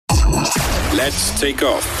Let's take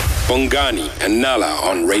off. Bongani and Nala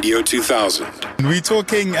on Radio 2000. We're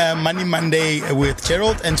talking Money Monday with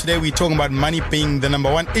Gerald, and today we're talking about money being the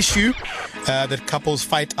number one issue that couples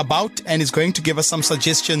fight about, and is going to give us some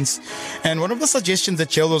suggestions. And one of the suggestions that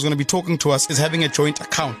Gerald was going to be talking to us is having a joint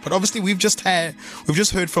account. But obviously we've just heard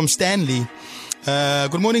from Stanley.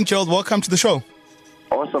 Good morning, Gerald. Welcome to the show.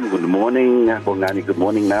 Awesome. Good morning, Bongani. Good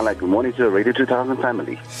morning, Nala. Good morning to the Radio 2000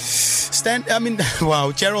 family.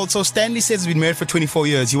 Wow, Gerald. So Stanley says he's been married for 24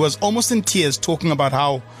 years. He was almost in tears talking about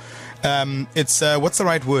how it's what's the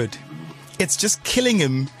right word? It's just killing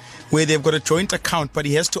him where they've got a joint account, but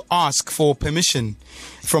he has to ask for permission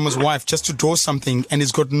from his wife just to draw something, and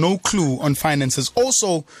he's got no clue on finances.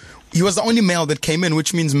 Also, he was the only male that came in,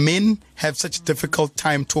 which means men have such a difficult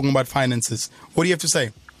time talking about finances. What do you have to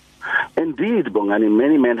say? Indeed, Bongani,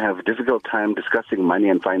 many men have a difficult time discussing money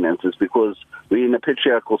and finances because we're in a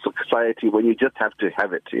patriarchal society when you just have to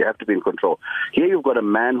have it. You have to be in control. Here you've got a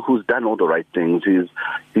man who's done all the right things. He's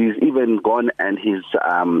even gone and he's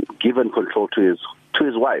given control to his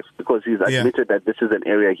wife because he's admitted that this is an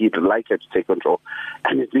area he'd like her to take control,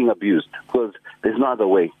 and he's being abused because there's no other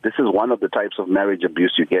way. This is one of the types of marriage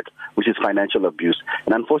abuse you get, which is financial abuse.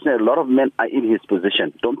 And unfortunately, a lot of men are in his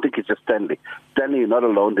position. Don't think it's just Stanley. Stanley, you're not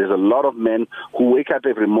alone. There's a lot of men who wake up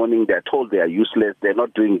every morning, they're told they are useless, they're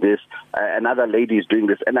not doing this, another lady is doing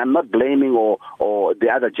this. And I'm not blaming or the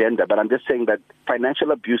other gender, but I'm just saying that financial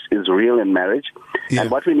abuse is real in marriage. Yeah. And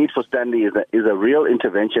what we need for Stanley is a real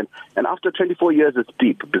intervention. And after 24 years, it's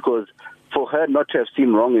deep, because for her not to have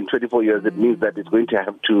seen wrong in 24 years, it means that it's going to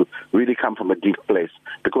have to really come from a deep place,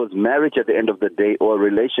 because marriage at the end of the day, or a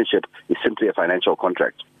relationship, is simply a financial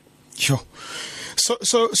contract. Sure.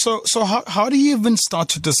 So how do you even start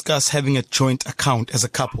to discuss having a joint account as a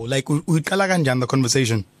couple? Like, the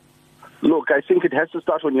conversation? Look, I think it has to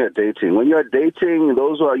start when you're dating. When you're dating,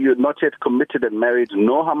 those who are you're not yet committed and married,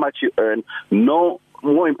 know how much you earn, know,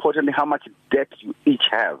 more importantly, how much debt you each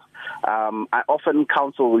have. I often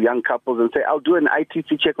counsel young couples and say, I'll do an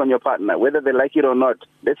ITC check on your partner, whether they like it or not.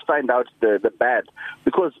 Let's find out the bad.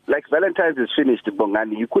 Because like Valentine's is finished,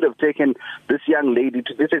 Bongani, you could have taken this young lady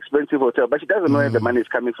to this expensive hotel, but she doesn't know where the money is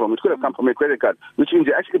coming from. It could have come from a credit card, which means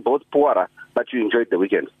you're actually both poorer, but you enjoyed the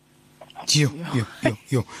weekend.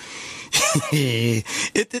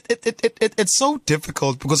 It's so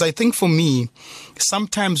difficult, because I think for me,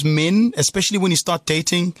 sometimes men, especially when you start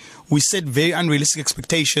dating, we set very unrealistic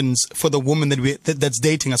expectations for the woman that's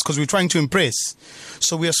dating us, because we're trying to impress.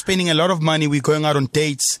 So we are spending a lot of money, we're going out on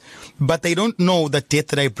dates, but they don't know the debt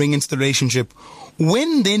that I bring into the relationship.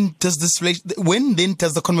 When then does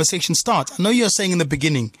the conversation start? I know you're saying in the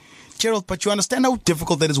beginning, Gerald, but you understand how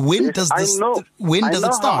difficult that is. When does it start? I know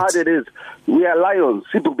how hard it is. We are lions,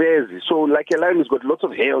 sibubezi. So like a lion has got lots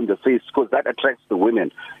of hair on the face, because that attracts the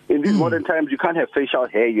women. In these modern times, you can't have facial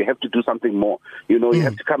hair. You have to do something more. You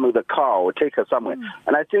have to come with a car or take her somewhere.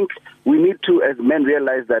 And I think we need to, as men,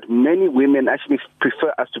 realize that many women actually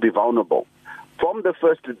prefer us to be vulnerable. From the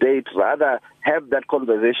first date, rather have that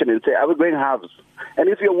conversation and say, are we going halves? And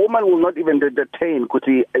if your woman will not even entertain,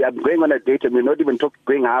 Kuti, I'm going on a date and we're not even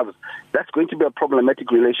going halves, that's going to be a problematic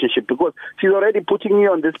relationship, because she's already putting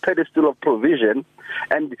you on this pedestal of provision,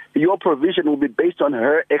 and your provision will be based on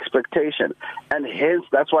her expectation. And hence,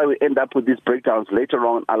 that's why we end up with these breakdowns later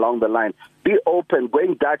on along the line. Be open.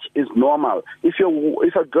 Going Dutch is normal.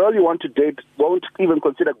 If a girl you want to date won't even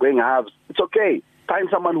consider going halves, it's okay. Find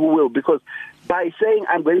someone who will, because by saying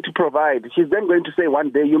I'm going to provide, she's then going to say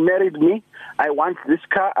one day, you married me, I want this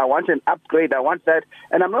car, I want an upgrade, I want that.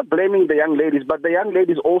 And I'm not blaming the young ladies, but the young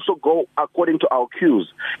ladies also go according to our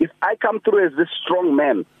cues. If I come through as this strong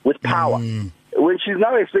man with power, when she's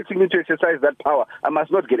now expecting me to exercise that power, I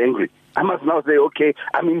must not get angry. I must now say, okay,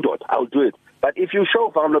 I'm indoors, I'll do it. But if you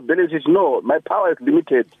show vulnerabilities, no, my power is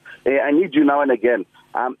limited, I need you now and again.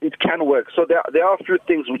 It can work. So there are a few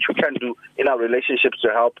things which we can do in our relationships to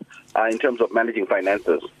help in terms of managing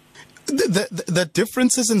finances. The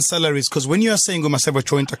differences in salaries, because when you are saying we must have a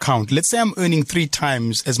joint account, let's say I'm earning 3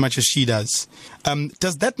 times as much as she does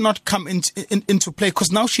that not come into play?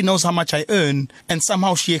 Because now she knows how much I earn, and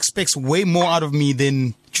somehow she expects way more out of me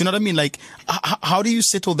than, do you know what I mean? Like, how do you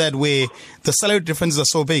settle that where the salary differences are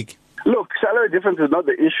so big? Look, salary difference is not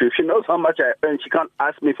the issue. If she knows how much I earn, she can't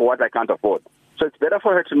ask me for what I can't afford. So it's better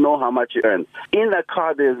for her to know how much you earn. In a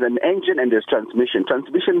car, there's an engine and there's transmission.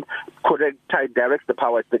 Transmission directs the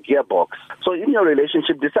power. It's the gearbox. So in your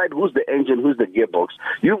relationship, decide who's the engine, who's the gearbox.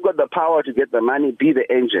 You've got the power to get the money, be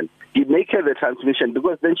the engine. You make her the transmission,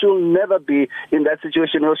 because then she'll never be in that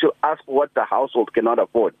situation where she'll ask for what the household cannot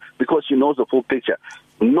afford, because she knows the full picture.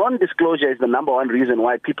 Non-disclosure is the number one reason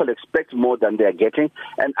why people expect more than they are getting,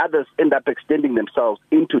 and others end up extending themselves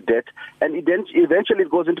into debt, and eventually it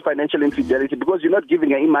goes into financial infidelity because you're not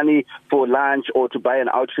giving any money for lunch or to buy an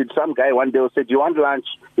outfit. Some guy one day will say, "Do you want lunch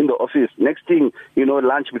in the office?" Next thing you know,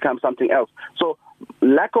 lunch becomes something else. So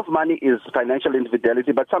lack of money is financial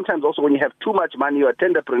infidelity, but sometimes also when you have too much money, you're a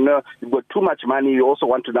entrepreneur, you've got too much money, you also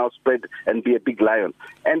want to now spread and be a big lion.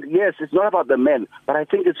 And yes, it's not about the men, but I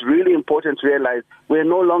think it's really important to realize we're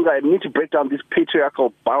no longer, I need to break down these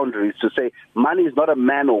patriarchal boundaries to say money is not a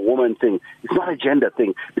man or woman thing. It's not a gender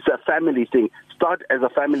thing. It's a family thing. Start as a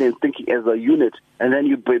family and thinking as a unit, and then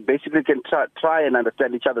you basically can try and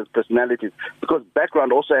understand each other's personalities, because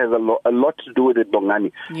background also has a lot to do with it,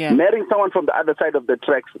 Bongani. Yeah. Marrying someone from the other side of the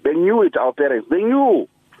tracks, they knew it, our parents. They knew.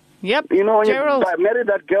 Yep. You know, when Gerald. you marry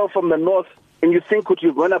that girl from the north and you think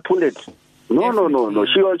you're going to pull it. No.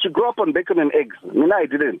 She grew up on bacon and eggs. I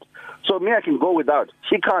didn't. So I can go without.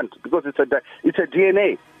 She can't, because it's a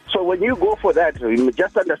DNA. So when you go for that, you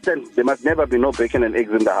just understand there must never be no bacon and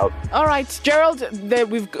eggs in the house. All right, Gerald,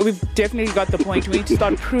 we've definitely got the point. We need to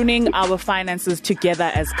start pruning our finances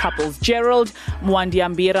together as couples. Gerald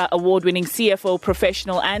Mwandiambira, award-winning CFO,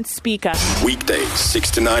 professional and speaker. Weekdays,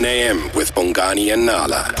 6 to 9 a.m. with Bongani and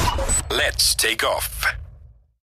Nala. Let's take off.